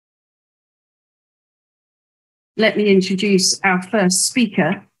let me introduce our first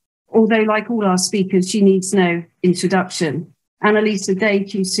speaker. Although, like all our speakers, she needs no introduction. Anneliese Day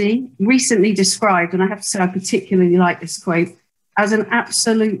QC, recently described, and I have to say I particularly like this quote, as an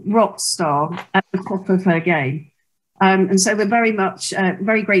absolute rock star at the top of her game. And so we're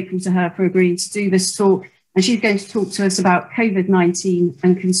very grateful to her for agreeing to do this talk. And she's going to talk to us about COVID-19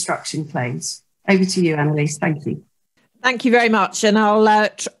 and construction claims. Over to you, Anneliese. Thank you. Thank you very much. And I'll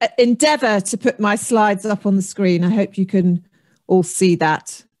endeavour to put my slides up on the screen. I hope you can all see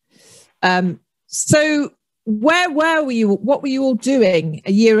that. So where were you? What were you all doing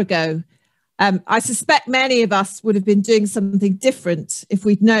a year ago? I suspect many of us would have been doing something different if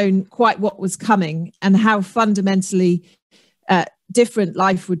we'd known quite what was coming and how fundamentally different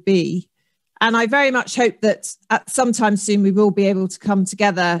life would be. And I very much hope that at some time soon we will be able to come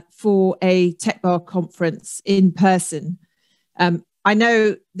together for a TECBAR conference in person. I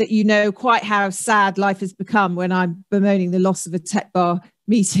know that you know quite how sad life has become when I'm bemoaning the loss of a TECBAR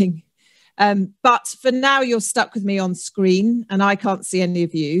meeting. But for now, you're stuck with me on screen and I can't see any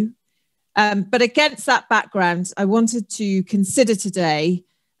of you. But against that background, I wanted to consider today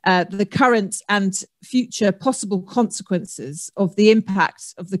the current and future possible consequences of the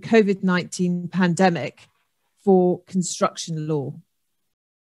impact of the COVID-19 pandemic for construction law.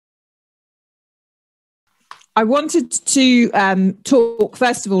 I wanted to talk,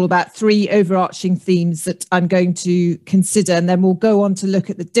 first of all, about three overarching themes that I'm going to consider, and then we'll go on to look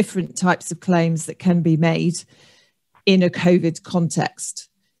at the different types of claims that can be made in a COVID context.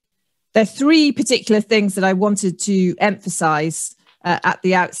 There are three particular things that I wanted to emphasize at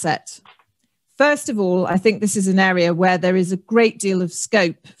the outset. First of all, I think this is an area where there is a great deal of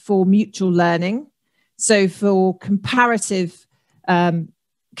scope for mutual learning. So for comparative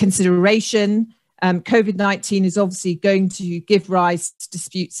consideration, COVID-19 is obviously going to give rise to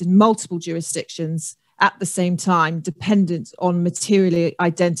disputes in multiple jurisdictions at the same time, dependent on materially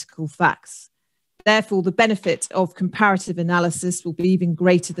identical facts. Therefore, the benefit of comparative analysis will be even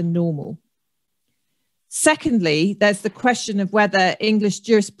greater than normal. Secondly, there's the question of whether English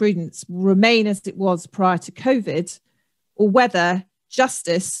jurisprudence will remain as it was prior to COVID, or whether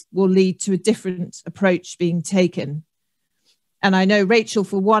justice will lead to a different approach being taken. And I know Rachel,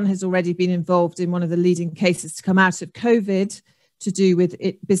 for one, has already been involved in one of the leading cases to come out of COVID to do with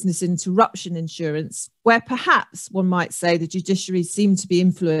business interruption insurance, where perhaps one might say the judiciary seemed to be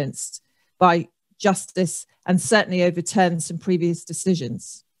influenced by justice and certainly overturned some previous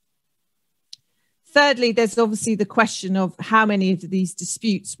decisions. Thirdly, there's obviously the question of how many of these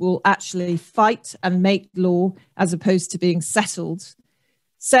disputes will actually fight and make law as opposed to being settled.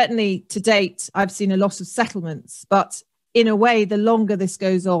 Certainly to date, I've seen a lot of settlements, but in a way, the longer this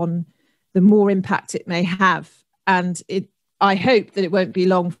goes on, the more impact it may have. And I hope that it won't be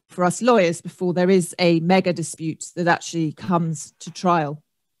long for us lawyers before there is a mega dispute that actually comes to trial.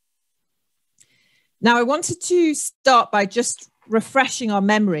 Now, I wanted to start by just refreshing our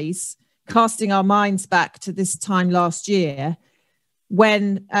memories, casting our minds back to this time last year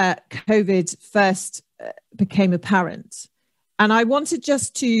when COVID first became apparent. And I wanted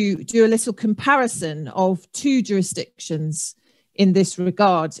just to do a little comparison of two jurisdictions in this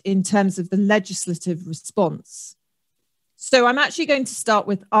regard in terms of the legislative response. So I'm actually going to start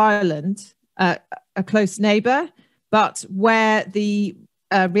with Ireland, a close neighbour, but where the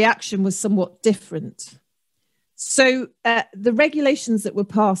reaction was somewhat different. So the regulations that were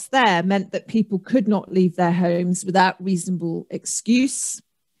passed there meant that people could not leave their homes without reasonable excuse.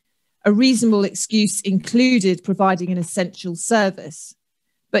 A reasonable excuse included providing an essential service.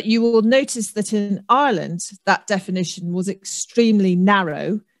 But you will notice that in Ireland, that definition was extremely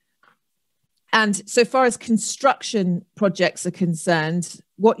narrow. And so far as construction projects are concerned,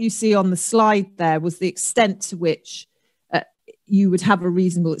 what you see on the slide there was the extent to which you would have a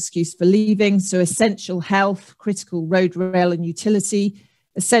reasonable excuse for leaving. So essential health, critical road, rail and utility,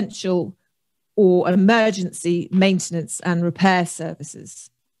 essential or emergency maintenance and repair services.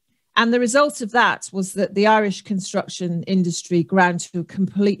 And the result of that was that the Irish construction industry ground to a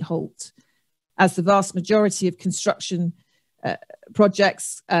complete halt as the vast majority of construction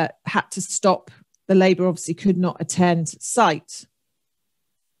projects had to stop. The labour obviously could not attend site.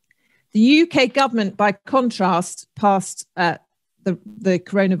 The UK government, by contrast, passed the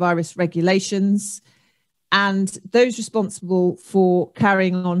coronavirus regulations, and those responsible for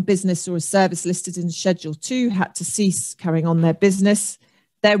carrying on business or a service listed in Schedule 2 had to cease carrying on their business.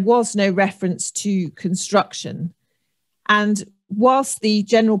 There was no reference to construction. And whilst the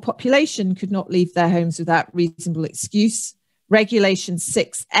general population could not leave their homes without reasonable excuse, Regulation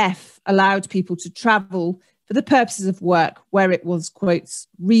 6F allowed people to travel for the purposes of work where it was, quotes,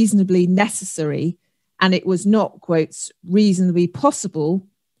 reasonably necessary and it was not, quotes, reasonably possible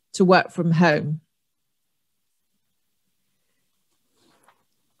to work from home.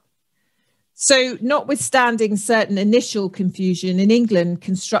 So, notwithstanding certain initial confusion, in England,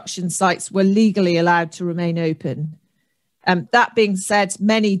 construction sites were legally allowed to remain open. That being said,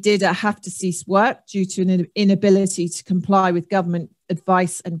 many did have to cease work due to an inability to comply with government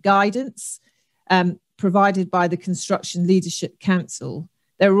advice and guidance provided by the Construction Leadership Council.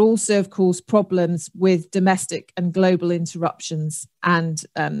 There were also, of course, problems with domestic and global interruptions and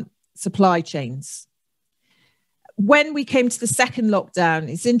supply chains. When we came to the second lockdown,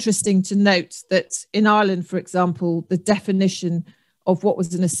 it's interesting to note that in Ireland, for example, the definition of what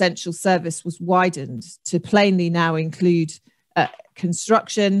was an essential service was widened to plainly now include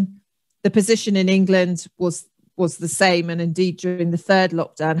construction. The position in England was the same, and indeed during the third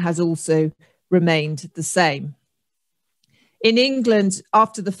lockdown has also remained the same. In England,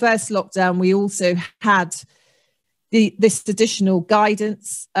 after the first lockdown, we also had this additional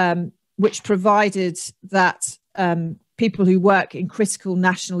guidance, which provided that people who work in critical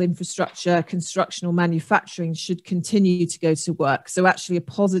national infrastructure, construction or manufacturing should continue to go to work. So actually a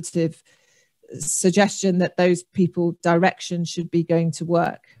positive suggestion that those people direction should be going to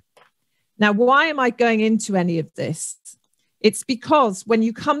work. Now, why am I going into any of this? It's because when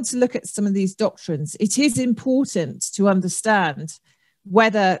you come to look at some of these doctrines, it is important to understand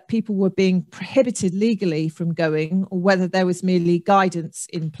whether people were being prohibited legally from going or whether there was merely guidance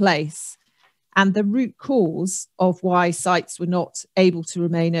in place. And the root cause of why sites were not able to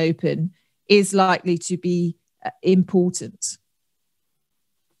remain open is likely to be important.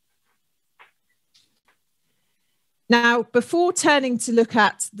 Now, before turning to look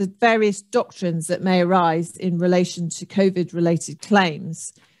at the various doctrines that may arise in relation to COVID-related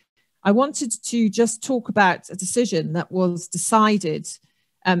claims, I wanted to just talk about a decision that was decided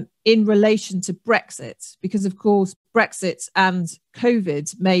in relation to Brexit, because of course Brexit and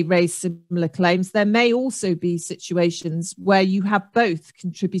COVID may raise similar claims. There may also be situations where you have both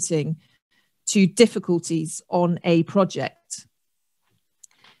contributing to difficulties on a project.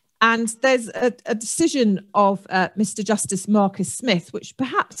 And there's a decision of Mr. Justice Marcus Smith, which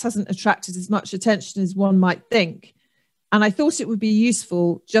perhaps hasn't attracted as much attention as one might think. And I thought it would be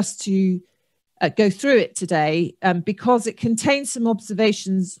useful just to go through it today because it contains some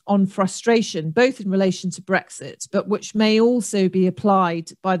observations on frustration, both in relation to Brexit, but which may also be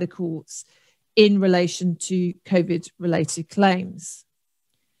applied by the courts in relation to COVID-related claims.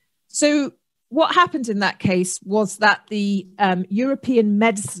 So what happened in that case was that the European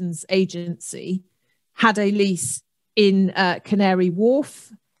Medicines Agency had a lease in Canary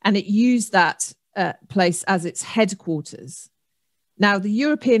Wharf, and it used that place as its headquarters. Now, the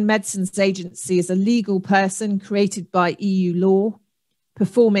European Medicines Agency is a legal person created by EU law,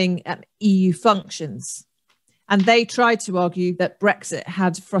 performing EU functions. And they tried to argue that Brexit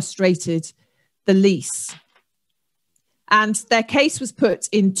had frustrated the lease. And their case was put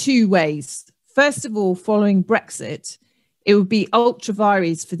in two ways. First of all, following Brexit, it would be ultra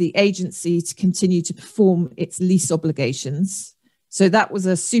vires for the agency to continue to perform its lease obligations. So that was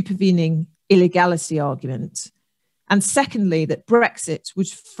a supervening illegality argument. And secondly, that Brexit would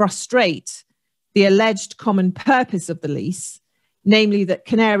frustrate the alleged common purpose of the lease, namely that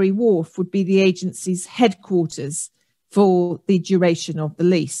Canary Wharf would be the agency's headquarters for the duration of the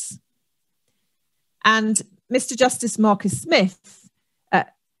lease. And Mr. Justice Marcus Smith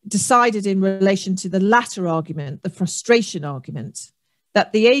decided in relation to the latter argument, the frustration argument,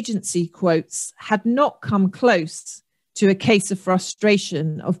 that the agency, quotes, had not come close to a case of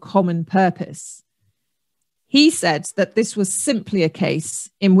frustration of common purpose. He said that this was simply a case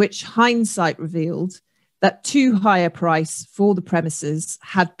in which hindsight revealed that too high a price for the premises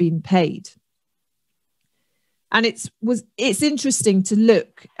had been paid. And it's interesting to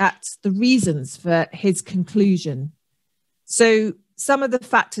look at the reasons for his conclusion. So some of the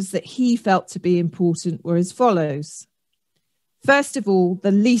factors that he felt to be important were as follows. First of all,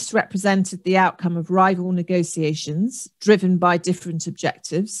 the lease represented the outcome of rival negotiations driven by different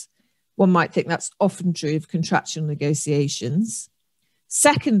objectives. One might think that's often true of contractual negotiations.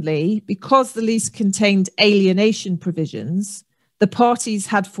 Secondly, because the lease contained alienation provisions, the parties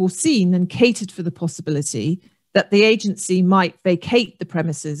had foreseen and catered for the possibility that the agency might vacate the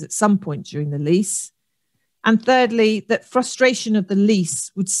premises at some point during the lease. And thirdly, that frustration of the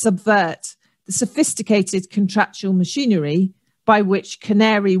lease would subvert the sophisticated contractual machinery by which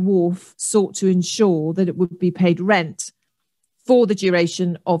Canary Wharf sought to ensure that it would be paid rent for the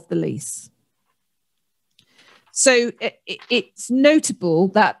duration of the lease. So it's notable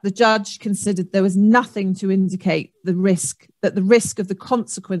that the judge considered there was nothing to indicate the risk of the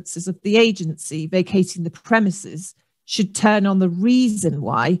consequences of the agency vacating the premises should turn on the reason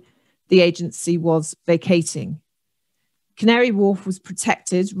why the agency was vacating. Canary Wharf was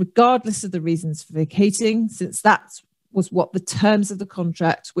protected regardless of the reasons for vacating, since that was what the terms of the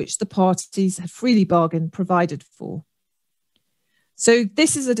contract, which the parties had freely bargained, provided for. So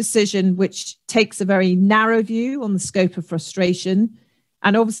this is a decision which takes a very narrow view on the scope of frustration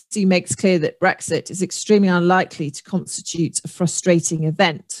and obviously makes clear that Brexit is extremely unlikely to constitute a frustrating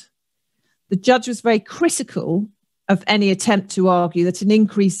event. The judge was very critical of any attempt to argue that an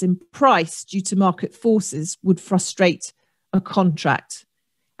increase in price due to market forces would frustrate a contract.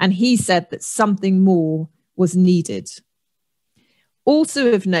 And he said that something more was needed.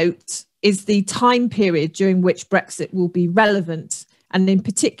 Also of note is the time period during which Brexit will be relevant, and in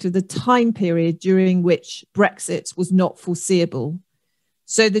particular, the time period during which Brexit was not foreseeable.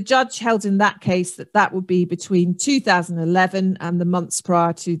 So the judge held in that case that that would be between 2011 and the months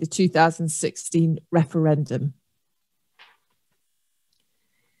prior to the 2016 referendum.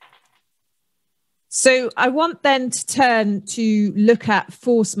 So I want then to turn to look at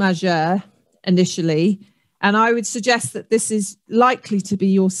force majeure initially, and I would suggest that this is likely to be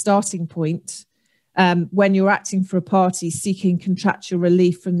your starting point when you're acting for a party seeking contractual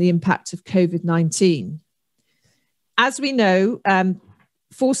relief from the impact of COVID-19. As we know,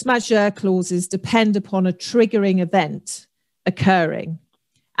 force majeure clauses depend upon a triggering event occurring,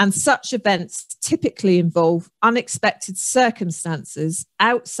 and such events typically involve unexpected circumstances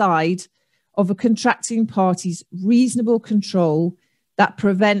outside of a contracting party's reasonable control that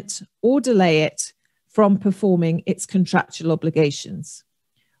prevent or delay it from performing its contractual obligations.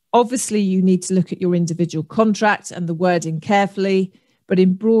 Obviously, you need to look at your individual contract and the wording carefully, but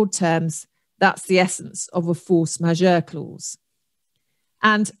in broad terms, that's the essence of a force majeure clause.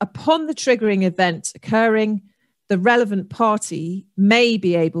 And upon the triggering event occurring, the relevant party may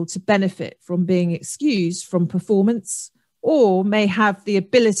be able to benefit from being excused from performance or may have the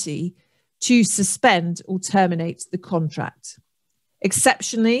ability to suspend or terminate the contract.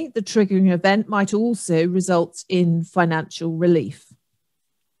 Exceptionally, the triggering event might also result in financial relief.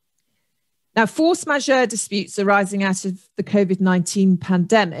 Now, force majeure disputes arising out of the COVID-19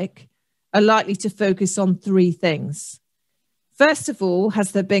 pandemic are likely to focus on three things. First of all,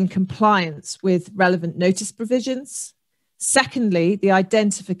 has there been compliance with relevant notice provisions? Secondly, the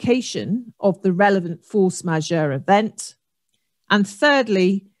identification of the relevant force majeure event. And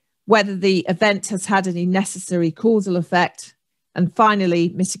thirdly, whether the event has had any necessary causal effect. And finally,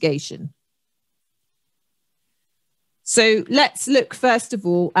 mitigation. So let's look first of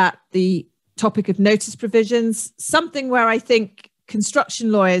all at the topic of notice provisions, something where I think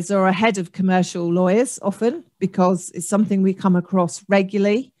construction lawyers are ahead of commercial lawyers often, because it's something we come across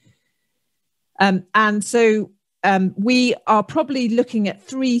regularly. We are probably looking at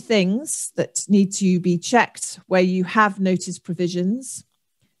three things that need to be checked where you have notice provisions.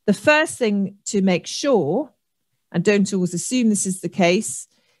 The first thing to make sure, and don't always assume this is the case,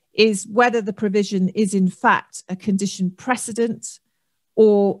 is whether the provision is in fact a condition precedent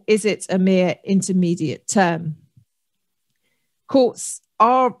or is it a mere intermediate term. Courts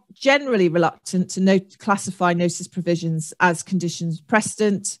are generally reluctant to classify notice provisions as conditions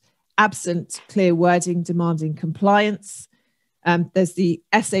precedent, absent clear wording demanding compliance. There's the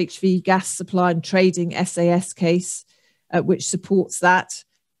SHV Gas Supply and Trading SAS case, which supports that.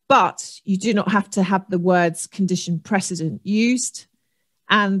 But you do not have to have the words condition precedent used.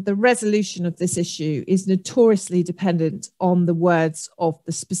 And the resolution of this issue is notoriously dependent on the words of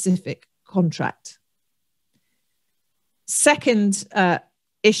the specific contract. Second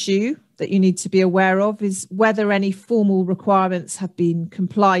issue that you need to be aware of is whether any formal requirements have been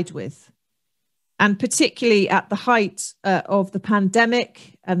complied with. And particularly at the height of the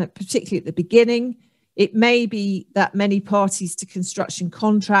pandemic, and particularly at the beginning, it may be that many parties to construction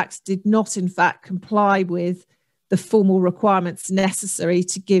contracts did not in fact comply with the formal requirements necessary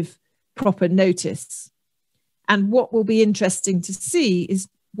to give proper notice. And what will be interesting to see is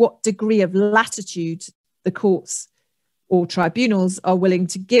what degree of latitude the courts or tribunals are willing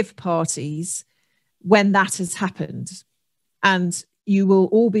to give parties when that has happened. And you will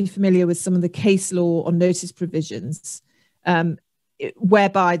all be familiar with some of the case law on notice provisions,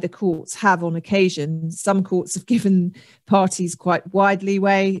 whereby the courts have on occasion, some courts have given parties quite wide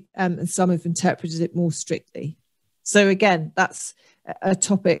leeway, and some have interpreted it more strictly. So again, that's a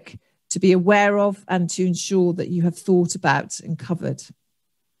topic to be aware of and to ensure that you have thought about and covered.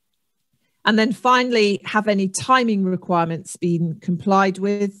 And then finally, have any timing requirements been complied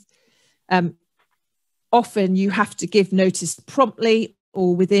with? often you have to give notice promptly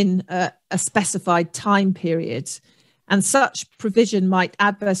or within a specified time period. And such provision might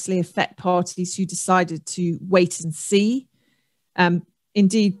adversely affect parties who decided to wait and see.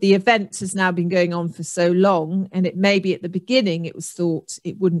 Indeed, the event has now been going on for so long, and it may be at the beginning it was thought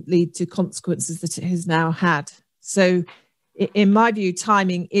it wouldn't lead to consequences that it has now had. So in my view,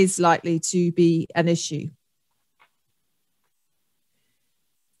 timing is likely to be an issue.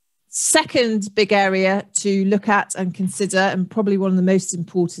 Second big area to look at and consider, and probably one of the most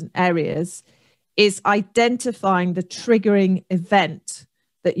important areas, is identifying the triggering event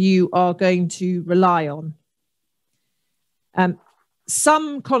that you are going to rely on.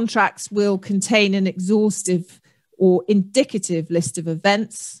 Some contracts will contain an exhaustive or indicative list of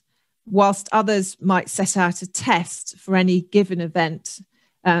events, whilst others might set out a test for any given event,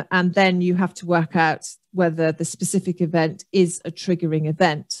 and then you have to work out whether the specific event is a triggering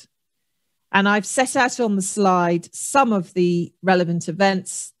event. And I've set out on the slide some of the relevant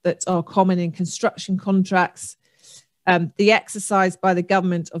events that are common in construction contracts, the exercise by the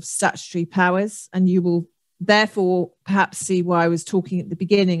government of statutory powers, and you will therefore perhaps see why I was talking at the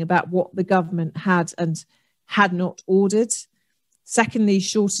beginning about what the government had and had not ordered. Secondly,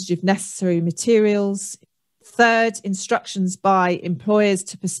 shortage of necessary materials. Third, instructions by employers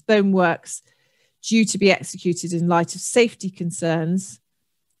to postpone works due to be executed in light of safety concerns.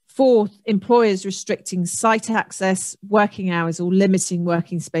 Fourth, employers restricting site access, working hours, or limiting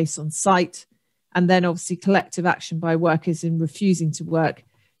working space on site. And then obviously collective action by workers in refusing to work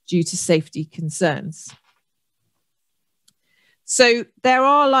due to safety concerns. So there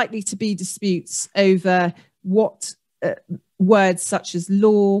are likely to be disputes over what words such as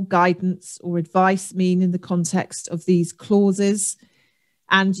law, guidance, or advice mean in the context of these clauses.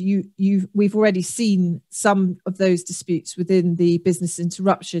 And we've already seen some of those disputes within the business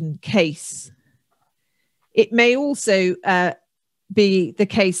interruption case. It may also be the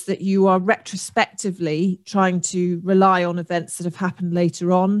case that you are retrospectively trying to rely on events that have happened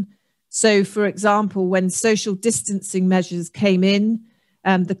later on. So, for example, when social distancing measures came in,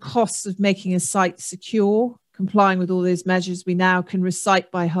 the costs of making a site secure, complying with all those measures, we now can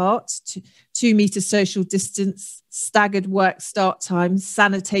recite by heart: 2 meter social distance, staggered work start times,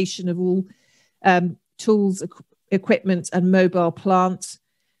 sanitation of all tools, equipment and mobile plant.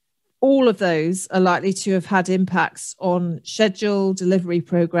 All of those are likely to have had impacts on schedule, delivery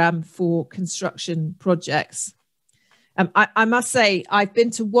program for construction projects. I must say, I've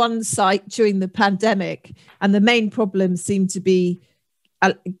been to one site during the pandemic, and the main problem seemed to be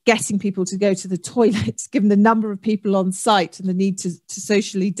getting people to go to the toilets, given the number of people on site and the need to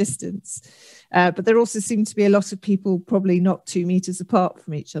socially distance. But there also seemed to be a lot of people probably not 2 meters apart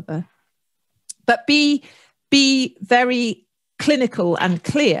from each other. But be very clinical and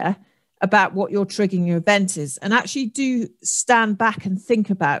clear about what your triggering event is, and actually do stand back and think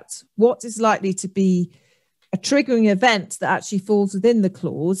about what is likely to be a triggering event that actually falls within the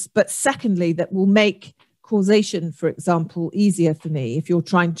clause, but secondly, that will make causation, for example, easier for me if you're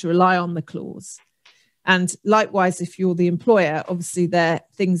trying to rely on the clause. And likewise, if you're the employer, obviously there are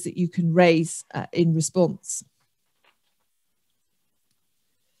things that you can raise in response.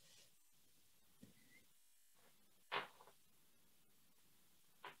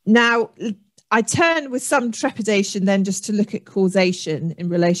 Now, I turn with some trepidation then just to look at causation in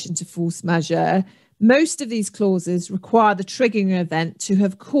relation to force majeure. Most of these clauses require the triggering event to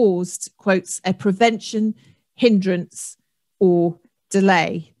have caused, quotes, a prevention, hindrance, or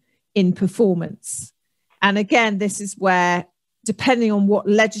delay in performance. And again, this is where, depending on what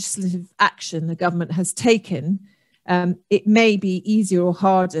legislative action the government has taken, it may be easier or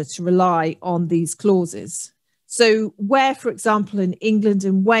harder to rely on these clauses. So where, for example, in England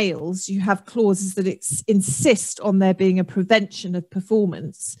and Wales, you have clauses that insist on there being a prevention of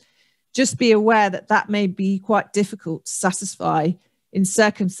performance, just be aware that that may be quite difficult to satisfy in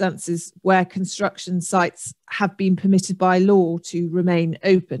circumstances where construction sites have been permitted by law to remain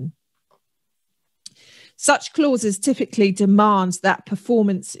open. Such clauses typically demand that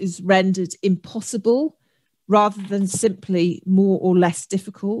performance is rendered impossible rather than simply more or less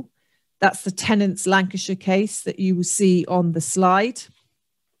difficult. That's the Tennant's Lancashire case that you will see on the slide.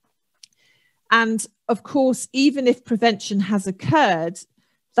 And of course, even if prevention has occurred,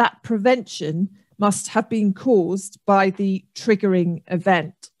 that prevention must have been caused by the triggering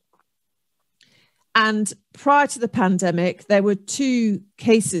event. And prior to the pandemic, there were 2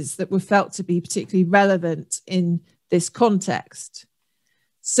 cases that were felt to be particularly relevant in this context.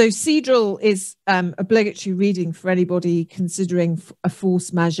 So Seadrill is obligatory reading for anybody considering a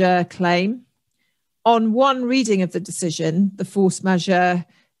force majeure claim. On one reading of the decision, the force majeure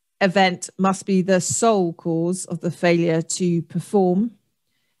event must be the sole cause of the failure to perform.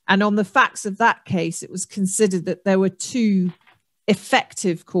 And on the facts of that case, it was considered that there were two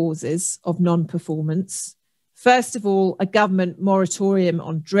effective causes of non-performance. First of all, a government moratorium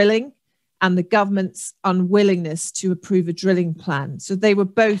on drilling and the government's unwillingness to approve a drilling plan. So they were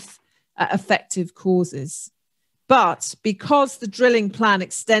both effective causes. But because the drilling plan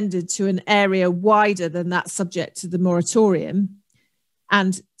extended to an area wider than that subject to the moratorium,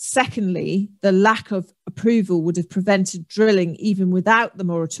 and secondly, the lack of approval would have prevented drilling even without the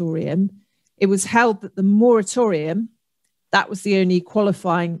moratorium, it was held that the moratorium, that was the only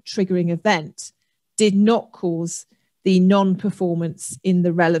qualifying triggering event, did not cause the non-performance in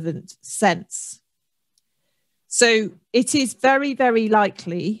the relevant sense. So it is very, very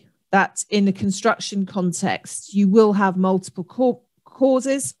likely that in a construction context, you will have multiple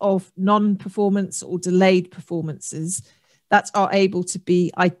causes of non-performance or delayed performances that are able to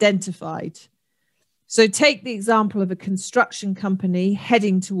be identified. So take the example of a construction company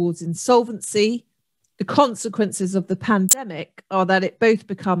heading towards insolvency. The consequences of the pandemic are that it both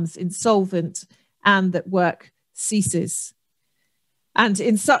becomes insolvent and that work ceases. And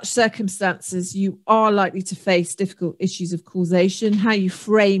in such circumstances, you are likely to face difficult issues of causation. How you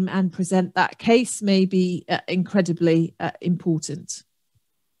frame and present that case may be incredibly important.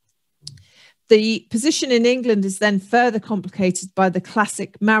 The position in England is then further complicated by the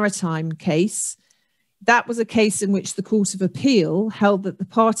classic maritime case. That was a case in which the Court of Appeal held that the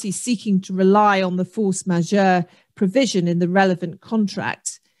party seeking to rely on the force majeure provision in the relevant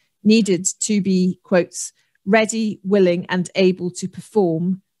contract needed to be, quotes, ready, willing and able to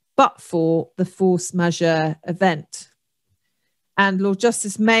perform, but for the force majeure event. And Lord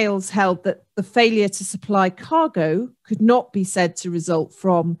Justice Mayles held that the failure to supply cargo could not be said to result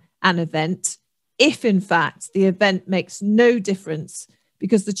from an event if, in fact, the event makes no difference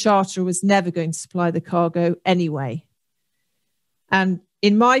because the charterer was never going to supply the cargo anyway. And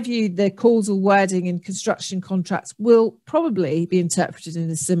in my view, the causal wording in construction contracts will probably be interpreted in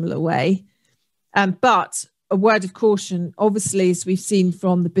a similar way. But a word of caution, obviously, as we've seen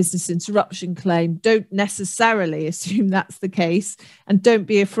from the business interruption claim, don't necessarily assume that's the case, and don't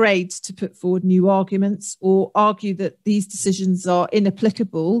be afraid to put forward new arguments or argue that these decisions are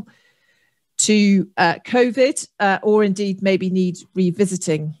inapplicable to COVID or indeed maybe need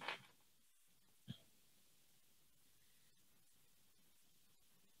revisiting.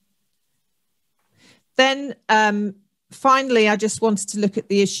 Then finally, I just wanted to look at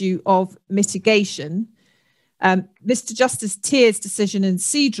the issue of mitigation. Mr. Justice Tear's decision in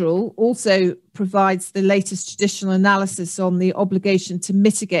Seadrill also provides the latest judicial analysis on the obligation to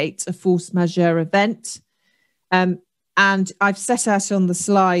mitigate a force majeure event. And I've set out on the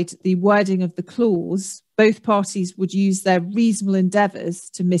slide the wording of the clause. Both parties would use their reasonable endeavours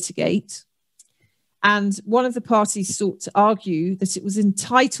to mitigate. And one of the parties sought to argue that it was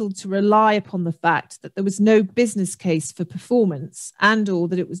entitled to rely upon the fact that there was no business case for performance and or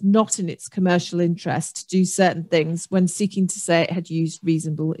that it was not in its commercial interest to do certain things when seeking to say it had used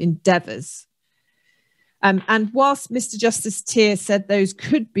reasonable endeavours. And whilst Mr. Justice Tear said those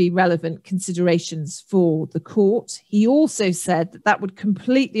could be relevant considerations for the court, he also said that that would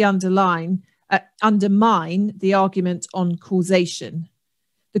completely undermine the argument on causation.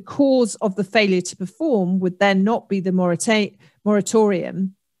 The cause of the failure to perform would then not be the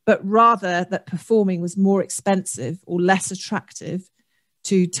moratorium, but rather that performing was more expensive or less attractive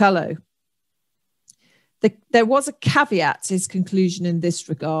to Tullow. There was a caveat to his conclusion in this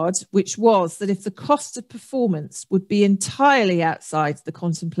regard, which was that if the cost of performance would be entirely outside the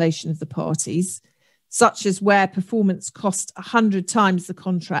contemplation of the parties, such as where performance cost 100 times the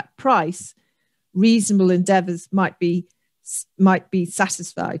contract price, reasonable endeavours might be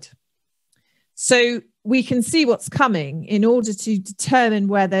satisfied. So we can see what's coming in order to determine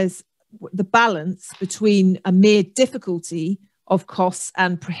where there's the balance between a mere difficulty of costs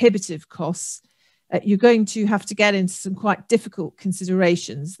and prohibitive costs. You're going to have to get into some quite difficult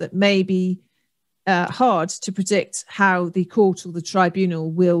considerations that may be hard to predict how the court or the tribunal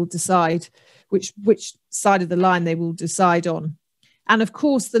will decide which side of the line they will decide on. And of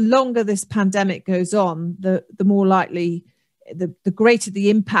course, the longer this pandemic goes on, the more likely, the greater the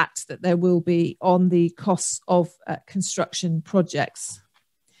impact that there will be on the costs of construction projects.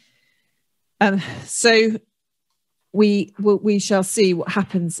 So we shall see what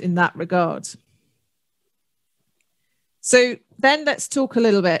happens in that regard. So then let's talk a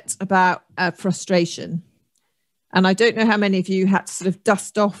little bit about frustration. And I don't know how many of you had to sort of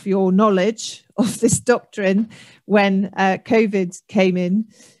dust off your knowledge of this doctrine when COVID came in.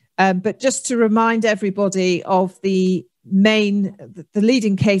 But just to remind everybody of the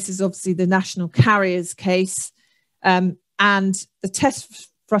leading case is obviously the national carriers case, and the test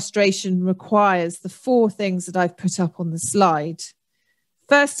frustration requires the 4 things that I've put up on the slide.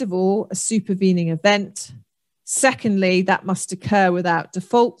 First of all, a supervening event. Secondly, that must occur without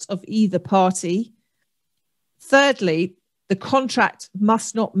default of either party. Thirdly, the contract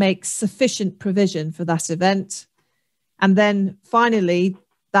must not make sufficient provision for that event. And then finally,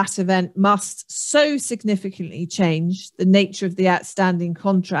 that event must so significantly change the nature of the outstanding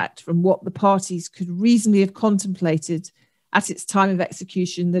contract from what the parties could reasonably have contemplated at its time of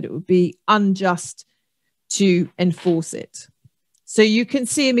execution that it would be unjust to enforce it. So you can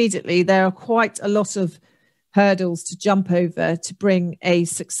see immediately there are quite a lot of hurdles to jump over to bring a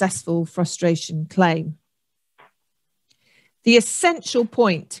successful frustration claim. The essential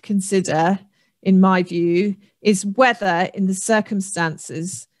point to consider, in my view, is whether in the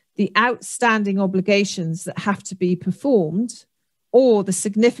circumstances the outstanding obligations that have to be performed or the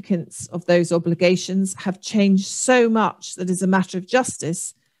significance of those obligations have changed so much that as a matter of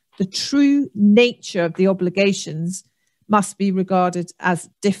justice, the true nature of the obligations must be regarded as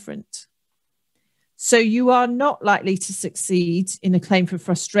different. So you are not likely to succeed in a claim for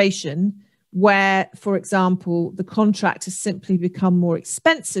frustration where, for example, the contract has simply become more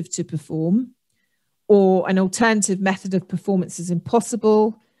expensive to perform, or an alternative method of performance is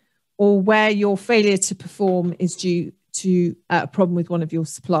impossible, or where your failure to perform is due to a problem with one of your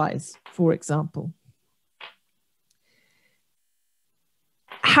suppliers, for example.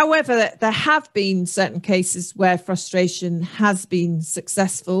 However, there have been certain cases where frustration has been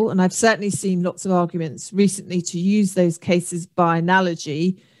successful, and I've certainly seen lots of arguments recently to use those cases by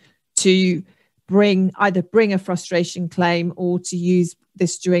analogy to either bring a frustration claim or to use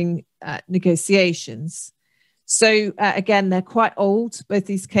this during negotiations. So again, they're quite old, both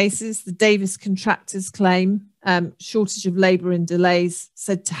these cases. The Davis contractors claim, shortage of labour and delays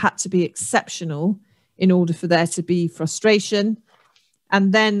had to be exceptional in order for there to be frustration.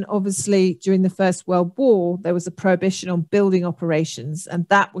 And then obviously during the First World War, there was a prohibition on building operations, and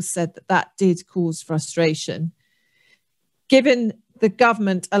that was said that did cause frustration. Given the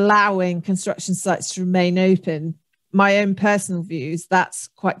government allowing construction sites to remain open, my own personal views, that's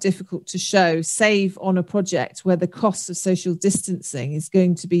quite difficult to show, save on a project where the cost of social distancing is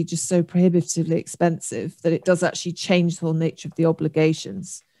going to be just so prohibitively expensive that it does actually change the whole nature of the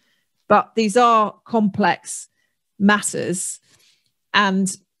obligations. But these are complex matters.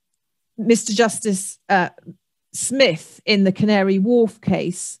 And Mr. Justice Smith in the Canary Wharf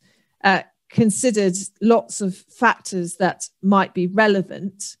case considered lots of factors that might be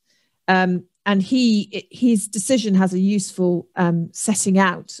relevant. And his decision has a useful setting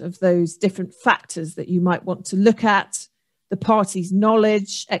out of those different factors that you might want to look at: the party's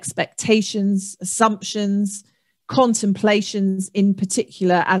knowledge, expectations, assumptions, contemplations in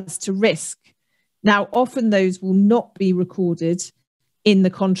particular as to risk. Now, often those will not be recorded in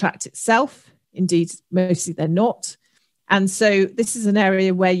the contract itself. Indeed, mostly they're not. And so this is an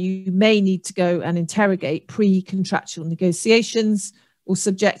area where you may need to go and interrogate pre-contractual negotiations or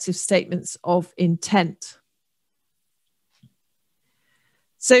subjective statements of intent.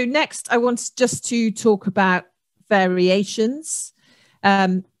 So next, I want just to talk about variations.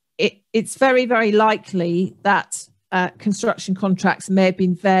 It's very, very likely that construction contracts may have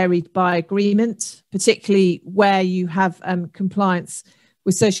been varied by agreement, particularly where you have compliance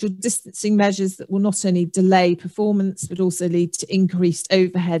with social distancing measures that will not only delay performance, but also lead to increased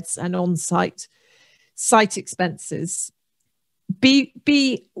overheads and on-site site expenses.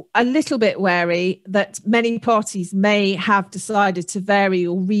 Be a little bit wary that many parties may have decided to vary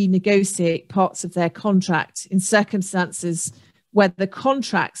or renegotiate parts of their contract in circumstances where the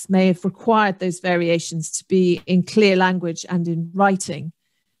contracts may have required those variations to be in clear language and in writing.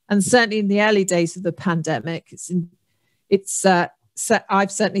 And certainly in the early days of the pandemic,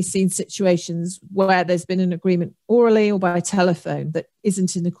 I've certainly seen situations where there's been an agreement orally or by telephone that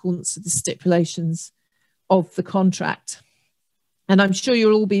isn't in accordance with the stipulations of the contract. And I'm sure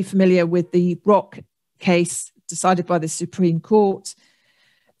you'll all be familiar with the Rock case decided by the Supreme Court,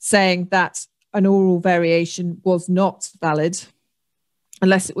 saying that an oral variation was not valid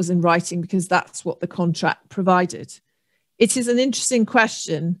unless it was in writing, because that's what the contract provided. It is an interesting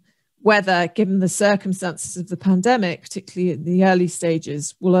question whether, given the circumstances of the pandemic, particularly in the early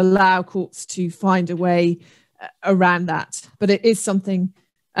stages, will allow courts to find a way around that. But it is something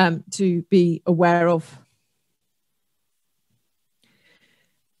to be aware of.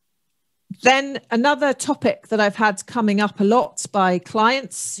 Then another topic that I've had coming up a lot by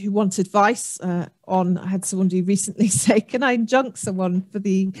clients who want advice on, I had someone who recently say, can I injunct someone for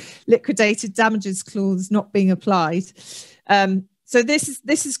the liquidated damages clause not being applied? So this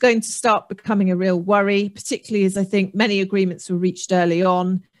is going to start becoming a real worry, particularly as I think many agreements were reached early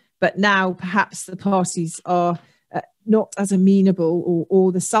on, but now perhaps the parties are not as amenable,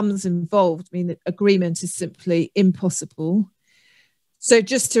 or the sums involved mean that agreement is simply impossible. So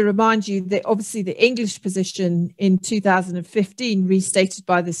just to remind you that obviously the English position in 2015, restated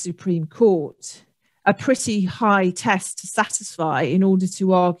by the Supreme Court, a pretty high test to satisfy in order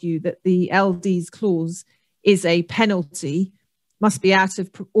to argue that the LD's clause is a penalty, must be out of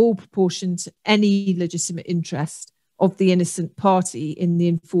all proportion to any legitimate interest of the innocent party in the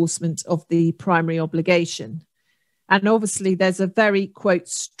enforcement of the primary obligation. And obviously there's a very, quote,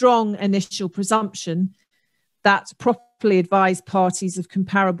 strong initial presumption that properly advised parties of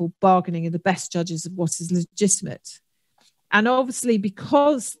comparable bargaining are the best judges of what is legitimate. And obviously,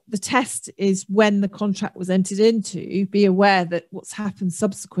 because the test is when the contract was entered into, be aware that what's happened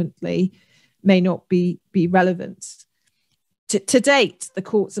subsequently may not be relevant. To date, the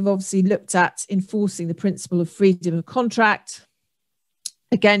courts have obviously looked at enforcing the principle of freedom of contract.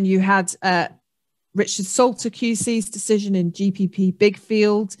 Again, you had Richard Salter QC's decision in GPP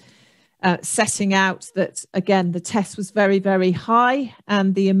Bigfield, setting out that, again, the test was very, very high,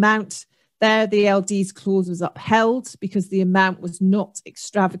 and the amount there, the LD's clause was upheld because the amount was not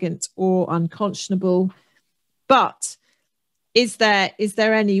extravagant or unconscionable. But is there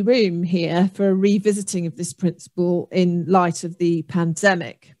any room here for a revisiting of this principle in light of the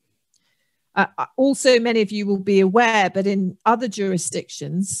pandemic? Also, many of you will be aware, but in other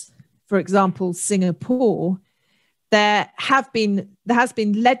jurisdictions, for example, Singapore, there has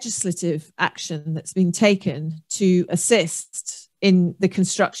been legislative action that's been taken to assist in the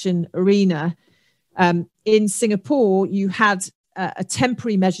construction arena. In Singapore, you had a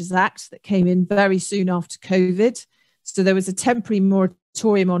Temporary Measures Act that came in very soon after COVID. So there was a temporary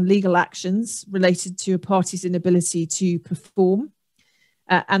moratorium on legal actions related to a party's inability to perform.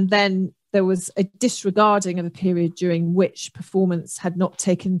 And then there was a disregarding of a period during which performance had not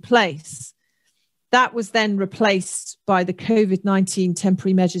taken place. That was then replaced by the COVID-19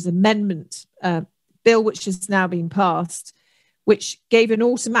 Temporary Measures Amendment Bill, which has now been passed, which gave an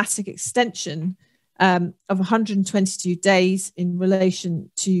automatic extension of 122 days in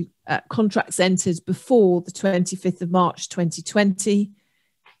relation to contracts entered before the 25th of March 2020.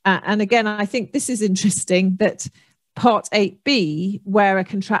 And again, I think this is interesting that Part 8B, where a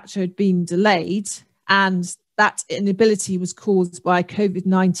contractor had been delayed and that inability was caused by a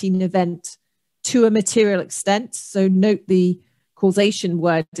COVID-19 event to a material extent, so note the causation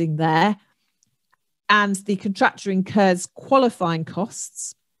wording there, and the contractor incurs qualifying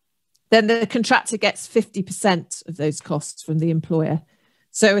costs, then the contractor gets 50% of those costs from the employer.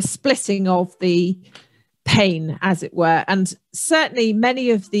 So a splitting of the pain, as it were. And certainly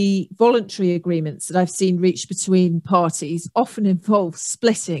many of the voluntary agreements that I've seen reached between parties often involve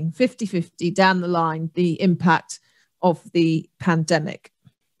splitting 50-50 down the line the impact of the pandemic,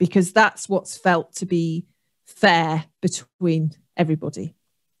 because that's what's felt to be fair between everybody.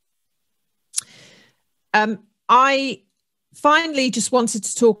 I finally just wanted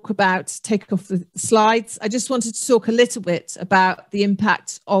to talk about, take off the slides, I just wanted to talk a little bit about the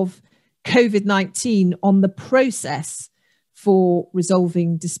impact of COVID-19 on the process for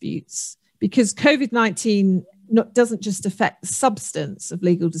resolving disputes, because COVID-19 doesn't just affect the substance of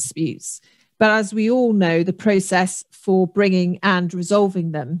legal disputes, but as we all know, the process for bringing and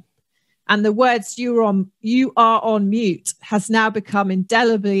resolving them. And the words "you are on mute" has now become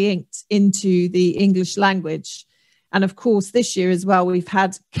indelibly inked into the English language. And of course, this year as well, we've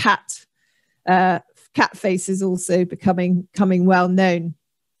had cat faces also becoming well known.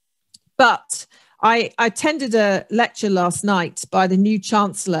 But I attended a lecture last night by the new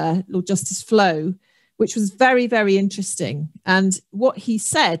Chancellor, Lord Justice Flo, which was very, very interesting. And what he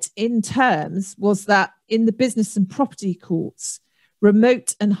said in terms was that in the business and property courts,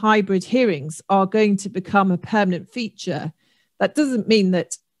 remote and hybrid hearings are going to become a permanent feature. That doesn't mean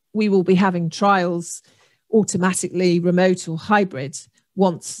that we will be having trials automatically remote or hybrid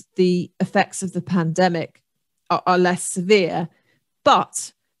once the effects of the pandemic are less severe.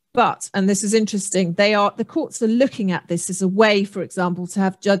 But, and this is interesting, the courts are looking at this as a way, for example, to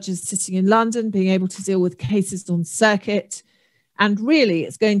have judges sitting in London, being able to deal with cases on circuit. And really,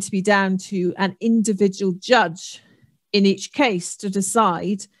 it's going to be down to an individual judge in each case to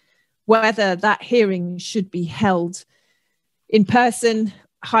decide whether that hearing should be held in person,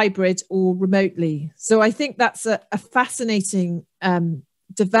 hybrid, or remotely. So I think that's a fascinating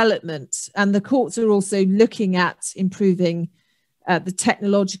development, and the courts are also looking at improving the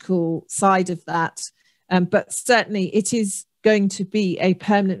technological side of that. But certainly it is going to be a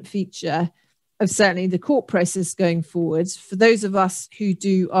permanent feature of certainly the court process going forward. For those of us who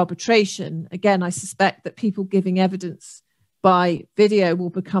do arbitration, again, I suspect that people giving evidence by video will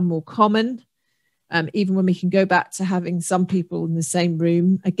become more common, even when we can go back to having some people in the same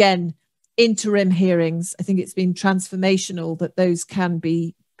room. Again, interim hearings, I think it's been transformational that those can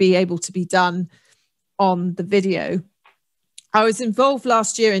be able to be done on the video. I was involved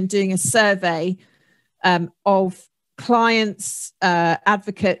last year in doing a survey of clients,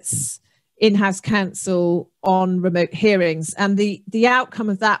 advocates, in-house counsel on remote hearings. And the outcome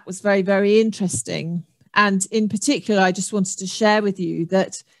of that was very, very interesting. And in particular, I just wanted to share with you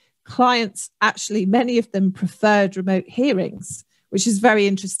that clients, actually, many of them preferred remote hearings, which is very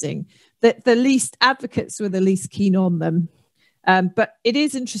interesting. That the least advocates were the least keen on them. But it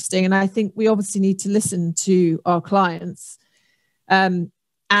is interesting. And I think we obviously need to listen to our clients.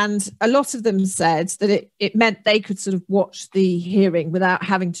 And a lot of them said that it meant they could sort of watch the hearing without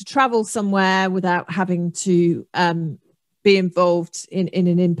having to travel somewhere, without having to be involved in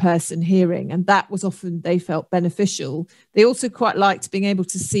an in-person hearing. And that was often, they felt, beneficial. They also quite liked being able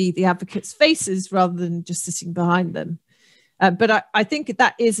to see the advocates' faces rather than just sitting behind them. But I think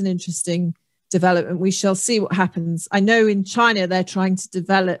that is an interesting development. We shall see what happens. I know in China, they're trying to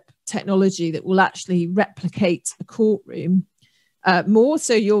develop technology that will actually replicate a courtroom more.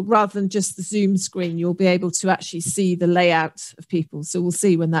 So you'll, rather than just the Zoom screen, you'll be able to actually see the layout of people. So we'll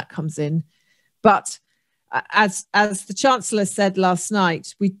see when that comes in. But as the Chancellor said last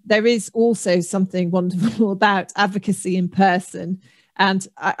night, there is also something wonderful about advocacy in person. And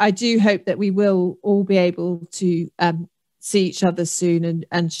I do hope that we will all be able to see each other soon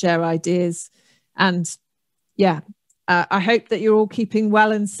and share ideas. And yeah, I hope that you're all keeping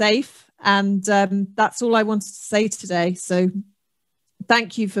well and safe. And that's all I wanted to say today. So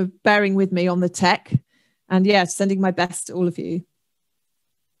thank you for bearing with me on the tech, and yeah, sending my best to all of you.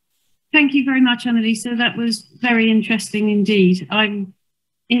 Thank you very much, Anneliese. That was very interesting indeed. I'm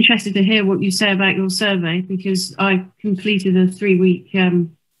interested to hear what you say about your survey, because I completed a 3-week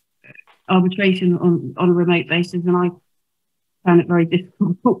arbitration on a remote basis, and I found it very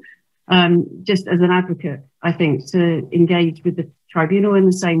difficult, just as an advocate, I think, to engage with the tribunal in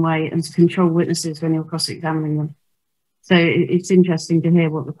the same way and to control witnesses when you're cross-examining them. So it's interesting to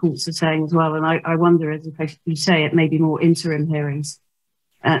hear what the courts are saying as well. And I wonder, as you say, it may be more interim hearings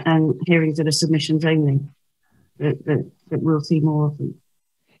and hearings that are submissions only that we'll see more often.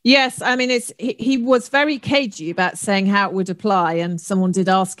 Yes, I mean, he was very cagey about saying how it would apply. And someone did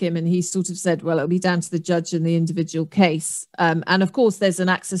ask him and he sort of said, well, it'll be down to the judge in the individual case. And of course, there's an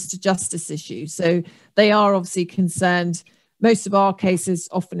access to justice issue. So they are obviously concerned. Most of our cases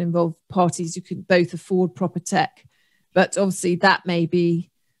often involve parties who can both afford proper tech. But obviously that may be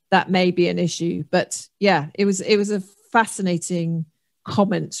an issue. But yeah, it was a fascinating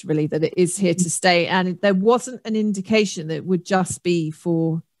comment, really, that it is here to stay. And there wasn't an indication that it would just be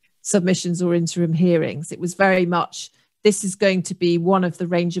for submissions or interim hearings. It was very much, this is going to be one of the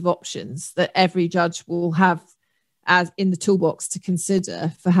range of options that every judge will have as in the toolbox to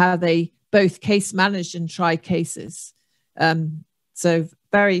consider for how they both case manage and try cases. So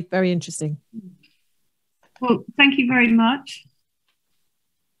very, very interesting. Well, thank you very much.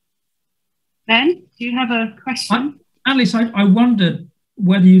 Ben, do you have a question? Anneliese, I wondered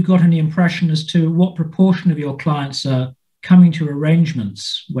whether you got any impression as to what proportion of your clients are coming to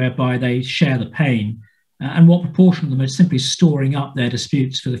arrangements whereby they share the pain, and what proportion of them are simply storing up their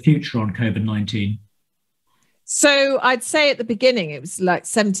disputes for the future on COVID-19. So I'd say at the beginning, it was like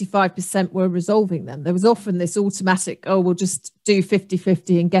 75% were resolving them. There was often this automatic, oh, we'll just do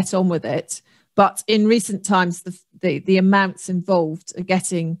 50-50 and get on with it. But in recent times, the amounts involved are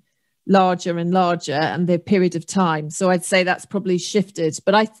getting larger and larger, and the period of time. So I'd say that's probably shifted.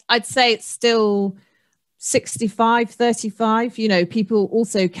 But I'd say it's still 65-35. You know, people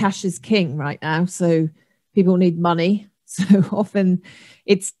also, cash is king right now. So people need money. So often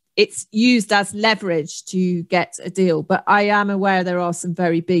it's used as leverage to get a deal. But I am aware there are some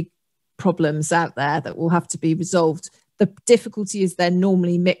very big problems out there that will have to be resolved. The difficulty is they're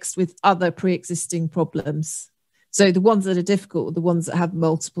normally mixed with other pre-existing problems. So the ones that are difficult are the ones that have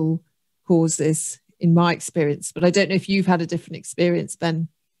multiple causes, in my experience. But I don't know if you've had a different experience, Ben.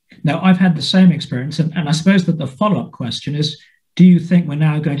 No, I've had the same experience. And I suppose that the follow-up question is, do you think we're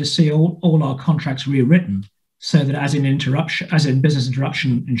now going to see all our contracts rewritten so that as in business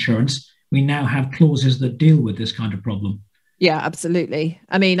interruption insurance, we now have clauses that deal with this kind of problem? Yeah, absolutely.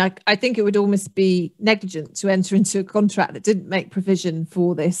 I mean, I think it would almost be negligent to enter into a contract that didn't make provision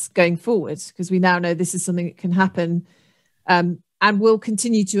for this going forward, because we now know this is something that can happen, and will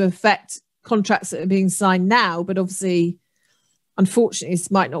continue to affect contracts that are being signed now. But obviously, unfortunately, this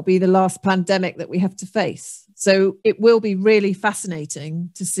might not be the last pandemic that we have to face. So it will be really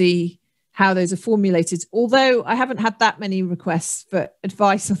fascinating to see how those are formulated, although I haven't had that many requests for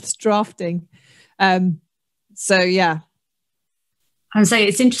advice on this drafting. So, yeah. And so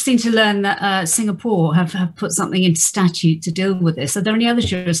it's interesting to learn that Singapore have put something into statute to deal with this. Are there any other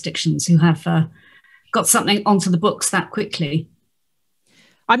jurisdictions who have got something onto the books that quickly?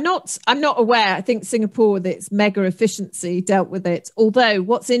 I'm not aware. I think Singapore, with its mega efficiency, dealt with it. Although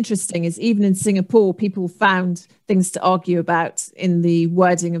what's interesting is even in Singapore, people found things to argue about in the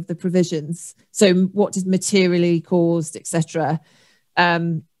wording of the provisions. So what is materially caused, etc.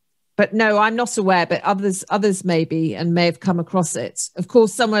 But no, I'm not aware, but others may be and may have come across it. Of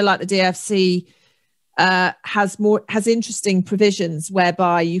course, somewhere like the DFC has interesting provisions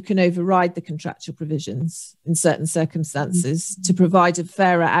whereby you can override the contractual provisions in certain circumstances to provide a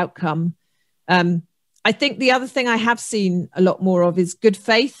fairer outcome. I think the other thing I have seen a lot more of is good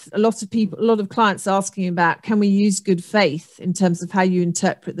faith. A lot of clients asking about, can we use good faith in terms of how you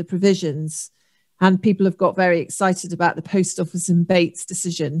interpret the provisions? And people have got very excited about the Post Office and Bates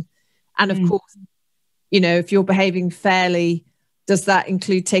decision. And of course, you know, if you're behaving fairly, does that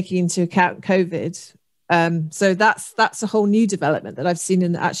include taking into account COVID? So that's a whole new development that I've seen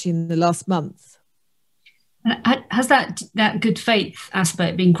in the last month. Has that good faith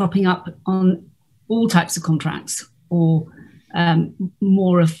aspect been cropping up on all types of contracts, or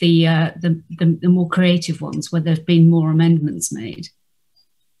more of the more creative ones where there have been more amendments made?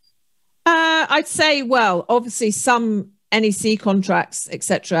 I'd say, well, obviously some NEC contracts,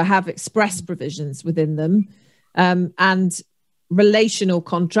 etc., have express provisions within them, and relational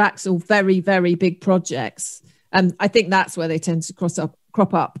contracts or very, very big projects. I think that's where they tend to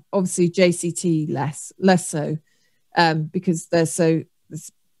crop up. Obviously, JCT less so, because the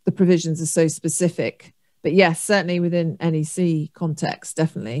provisions are so specific. But yes, certainly within NEC context,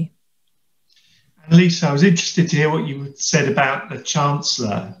 definitely. Anneliese, I was interested to hear what you said about the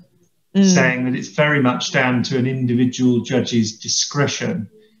Chancellor saying that it's very much down to an individual judge's discretion.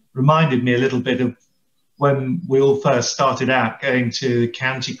 Reminded me a little bit of when we all first started out going to the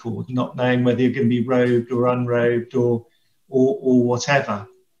county court, not knowing whether you're going to be robed or unrobed or whatever.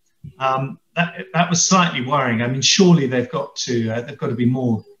 That was slightly worrying. I mean, surely they've got to be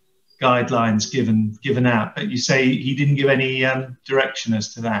more guidelines given out. But you say he didn't give any direction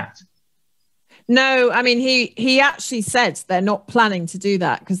as to that. No, I mean, he actually said they're not planning to do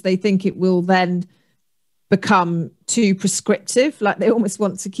that because they think it will then become too prescriptive, like they almost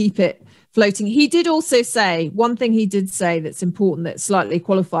want to keep it floating. He did also say, one thing he did say that's important that slightly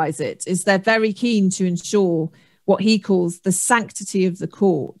qualifies it is they're very keen to ensure what he calls the sanctity of the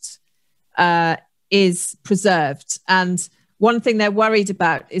court is preserved. And one thing they're worried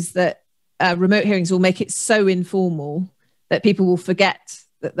about is that remote hearings will make it so informal that people will forget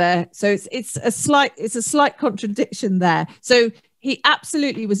that they're, so it's a slight contradiction there. So he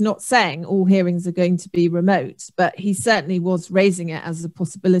absolutely was not saying all hearings are going to be remote, but he certainly was raising it as a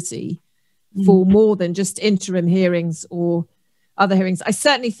possibility for more than just interim hearings or other hearings. I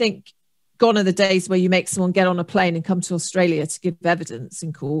certainly think gone are the days where you make someone get on a plane and come to Australia to give evidence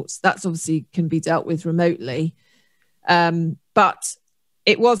in courts. That's obviously can be dealt with remotely. But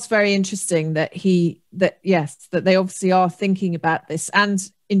it was very interesting that that they obviously are thinking about this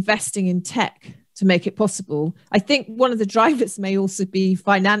and investing in tech to make it possible. I think one of the drivers may also be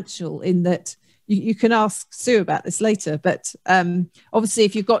financial, in that you can ask Sue about this later, but obviously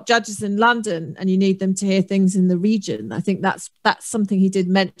if you've got judges in London and you need them to hear things in the region, I think that's something he did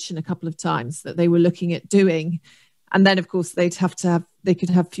mention a couple of times that they were looking at doing. And then of course they could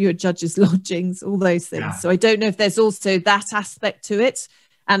have fewer judges' lodgings, all those things. Yeah. So I don't know if there's also that aspect to it.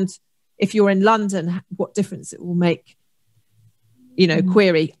 And if you're in London, what difference it will make,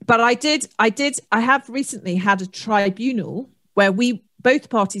 query. But I have recently had a tribunal where both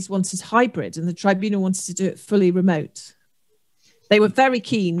parties wanted hybrid and the tribunal wanted to do it fully remote. They were very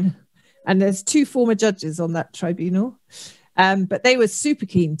keen, and there's 2 former judges on that tribunal, but they were super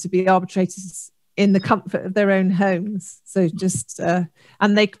keen to be arbitrators in the comfort of their own homes. So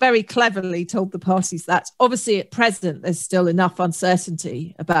and they very cleverly told the parties that obviously at present there's still enough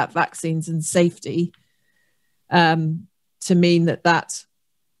uncertainty about vaccines and safety to mean that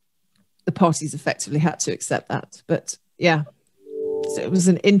the parties effectively had to accept that. But yeah, so it was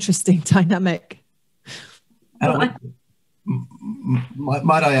an interesting dynamic.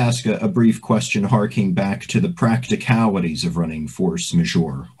 Might I ask a brief question harking back to the practicalities of running force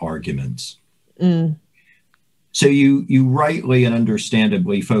majeure arguments? So you rightly and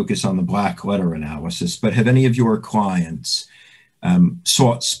understandably focus on the black letter analysis, but have any of your clients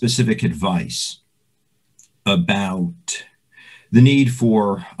sought specific advice about the need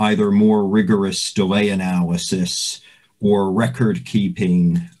for either more rigorous delay analysis or record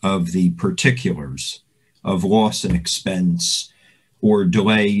keeping of the particulars of loss and expense or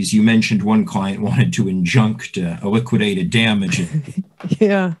delays? You mentioned one client wanted to injunct a liquidated damage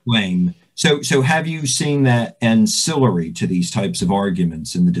claim. So have you seen that ancillary to these types of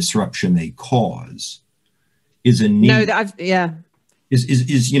arguments and the disruption they cause is a need? No,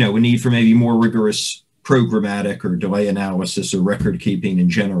 is a need for maybe more rigorous programmatic or delay analysis or record keeping in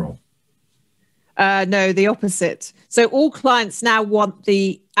general? No, the opposite. So all clients now want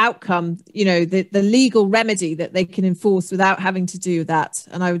the outcome, the legal remedy that they can enforce without having to do that.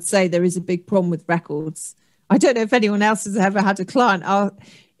 And I would say there is a big problem with records. I don't know if anyone else has ever had a client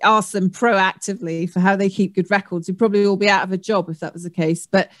ask them proactively for how they keep good records. We'd probably all be out of a job if that was the case.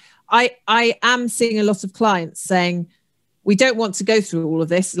 But I am seeing a lot of clients saying, we don't want to go through all of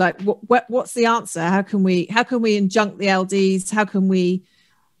this. Like, what's the answer? How can we injunct the LDs? How can we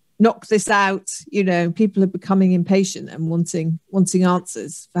knock this out? People are becoming impatient and wanting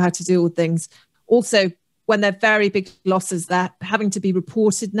answers for how to deal with things. Also, when they're very big losses, they're having to be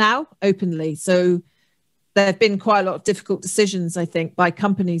reported now openly. So there have been quite a lot of difficult decisions, I think, by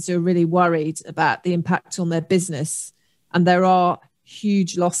companies who are really worried about the impact on their business. And there are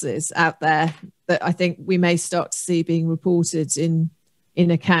huge losses out there that I think we may start to see being reported in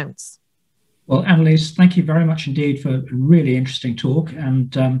accounts. Well, Anneliese, thank you very much indeed for a really interesting talk.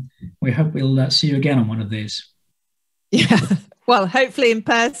 And we hope we'll see you again on one of these. Yeah, well, hopefully in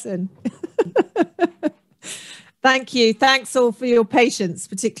person. Thank you. Thanks all for your patience,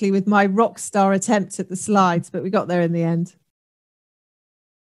 particularly with my rock star attempt at the slides, but we got there in the end.